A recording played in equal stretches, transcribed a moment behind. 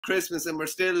Christmas, and we're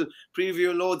still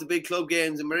previewing loads of big club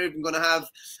games, and we're even going to have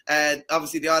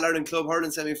obviously the All-Ireland Club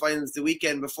Hurling semi-finals the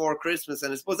weekend before Christmas,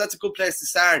 and I suppose that's a good place to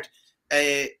start.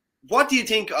 What do you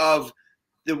think of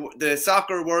the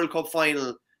Soccer World Cup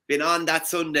final being on that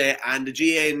Sunday, and the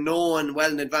GA knowing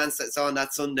well in advance that it's on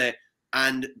that Sunday,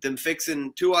 and them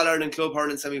fixing 2 All-Ireland Club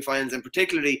Hurling semi-finals, and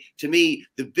particularly, to me,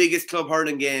 the biggest club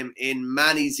hurling game in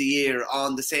many's a year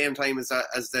on the same time as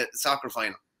the soccer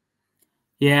final?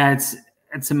 Yeah,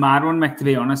 it's a mad one, Mick, to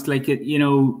be honest. Like,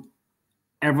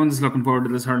 everyone's looking forward to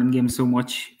this hurling game so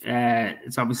much.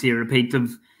 It's obviously a repeat of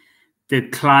the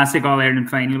classic All-Ireland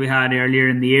final we had earlier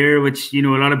in the year, which, a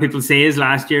lot of people say is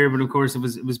last year, but of course it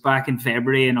was back in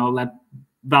February, and all that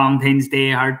Valentine's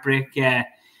Day heartbreak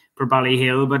for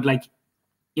Ballyhale. But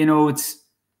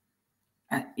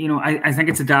I think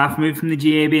it's a daft move from the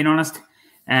GA, being honest.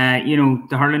 The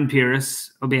hurling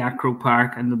purists will be at Croke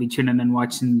Park, and they'll be tuning in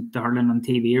watching the hurling on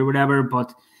TV or whatever.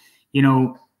 But,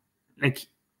 the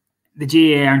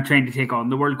GA aren't trying to take on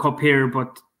the World Cup here,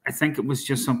 but I think it was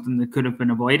just something that could have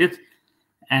been avoided.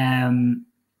 I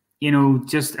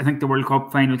think the World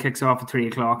Cup final kicks off at 3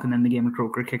 o'clock, and then the game of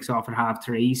Croker kicks off at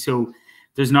 3:30. So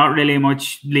there's not really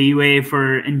much leeway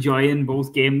for enjoying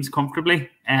both games comfortably.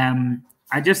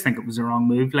 I just think it was a wrong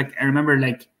move. I remember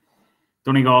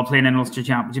Donegal playing an Ulster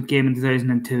Championship game in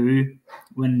 2002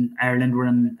 when Ireland were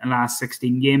in a last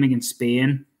 16 game against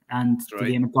Spain, and the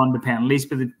game had gone to penalties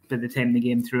by the time the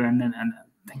game threw in, and I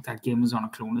think that game was on a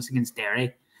Clonus against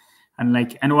Derry. And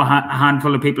I know a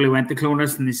handful of people who went to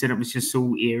Clonus, and they said it was just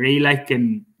so eerie,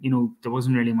 and there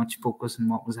wasn't really much focus on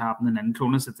what was happening in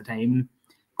Clonus at the time.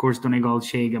 Of course, Donegal's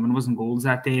Shay Gibbon wasn't goals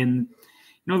that day, and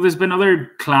there's been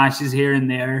other clashes here and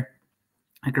there.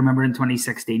 I can remember in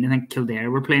 2016, I think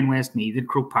Kildare were playing Westmeath at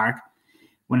Croke Park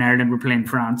when Ireland were playing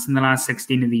France in the last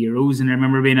 16 of the Euros. And I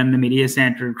remember being in the media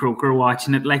centre at Croker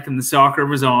watching it, and the soccer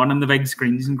was on the big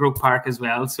screens in Croke Park as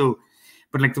well. So,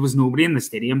 but there was nobody in the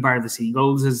stadium bar the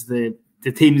Seagulls as the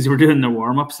teams were doing their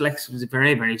warm-ups. So it was a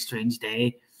very, very strange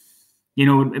day.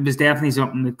 It was definitely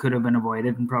something that could have been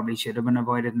avoided, and probably should have been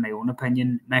avoided in my own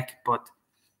opinion, Mick. But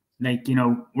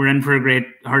we're in for a great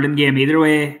hurling game either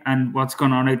way, and what's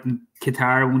going on out in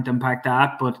Qatar won't impact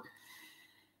that. But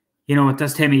at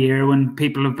this time of year, when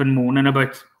people have been moaning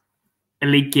about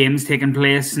elite games taking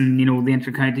place, and the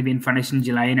inter-county being finished in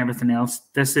July and everything else,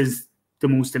 this is the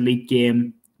most elite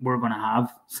game we're going to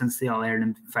have since the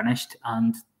All-Ireland finished,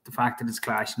 and the fact that it's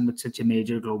clashing with such a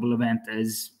major global event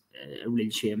is a real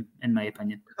shame, in my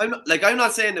opinion. I'm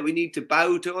not saying that we need to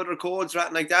bow to other codes or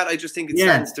anything like that. I just think it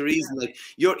stands to reason.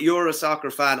 You're a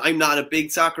soccer fan. I'm not a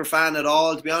big soccer fan at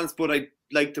all, to be honest, but I'd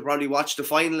like to probably watch the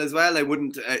final as well. I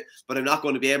wouldn't, but I'm not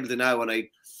going to be able to now, and I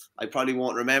probably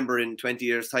won't remember in 20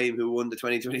 years' time who won the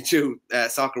 2022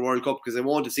 Soccer World Cup, because I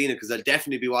won't have seen it, because I'll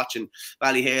definitely be watching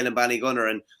Ballyhale and Ballygunner,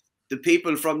 and the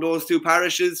people from those two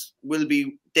parishes will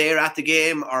be there at the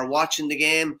game or watching the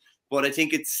game. But I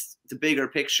think it's the bigger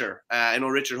picture. I know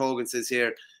Richard Hogan says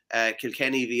here,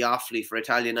 Kilkenny v Offaly for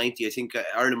Italia 90. I think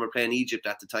Ireland were playing Egypt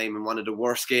at the time in one of the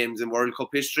worst games in World Cup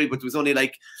history, but it was only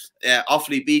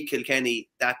Offaly beat Kilkenny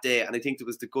that day, and I think there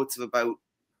was the guts of about,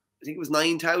 I think it was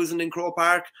 9,000 in Croke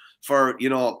Park for,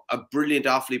 a brilliant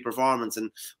Offaly performance,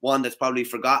 and one that's probably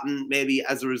forgotten maybe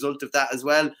as a result of that as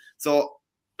well. So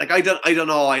I don't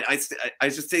know. I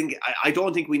just think I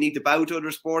don't think we need to bow to other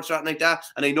sports or anything like that.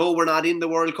 And I know we're not in the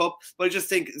World Cup, but I just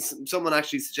think someone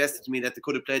actually suggested to me that they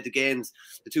could have played the games,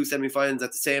 the 2 semi-finals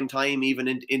at the same time, even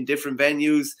in different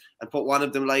venues, and put one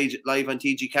of them live on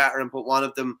TG Catter and put one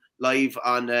of them live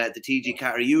on the TG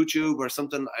Catter YouTube or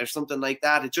something like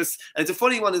that. And it's a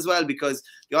funny one as well, because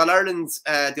the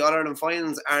All-Ireland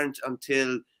finals aren't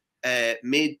until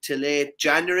mid to late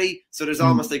January, so there's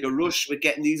almost like a rush with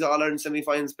getting these All-Ireland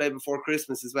semi-finals played before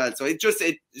Christmas as well. So it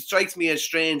strikes me as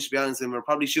strange, to be honest, and we're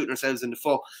probably shooting ourselves in the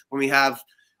foot when we have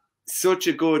such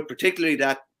a good, particularly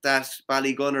that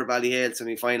Ballygunner Ballyhale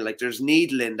semi-final. There's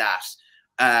Needle in that.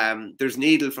 There's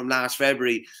Needle from last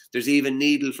February. There's even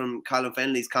Needle from Colin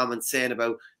Fennelly's comments saying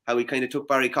about how he kind of took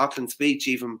Barry Coughlin's speech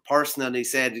even personal, and he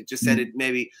said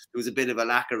maybe there was a bit of a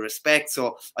lack of respect.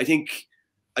 So I think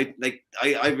I've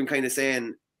been kind of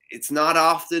saying it's not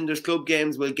often there's club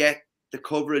games will get the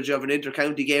coverage of an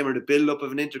inter-county game or the build-up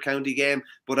of an inter-county game,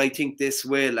 but I think this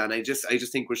will, and I just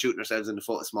think we're shooting ourselves in the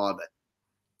foot a small bit.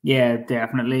 Yeah,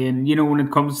 definitely. And when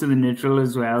it comes to the neutral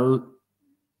as well,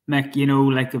 Mick,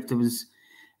 if there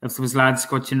was lads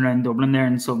scotching around Dublin there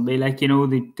on Sunday,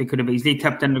 they could have easily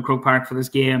tipped into Croke Park for this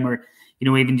game, or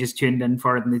even just tuned in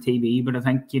for it on the TV. But I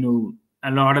think a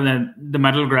lot of the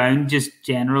middle ground, just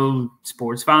general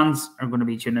sports fans, are going to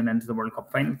be tuning into the World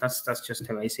Cup final. That's just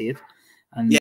how I see it. And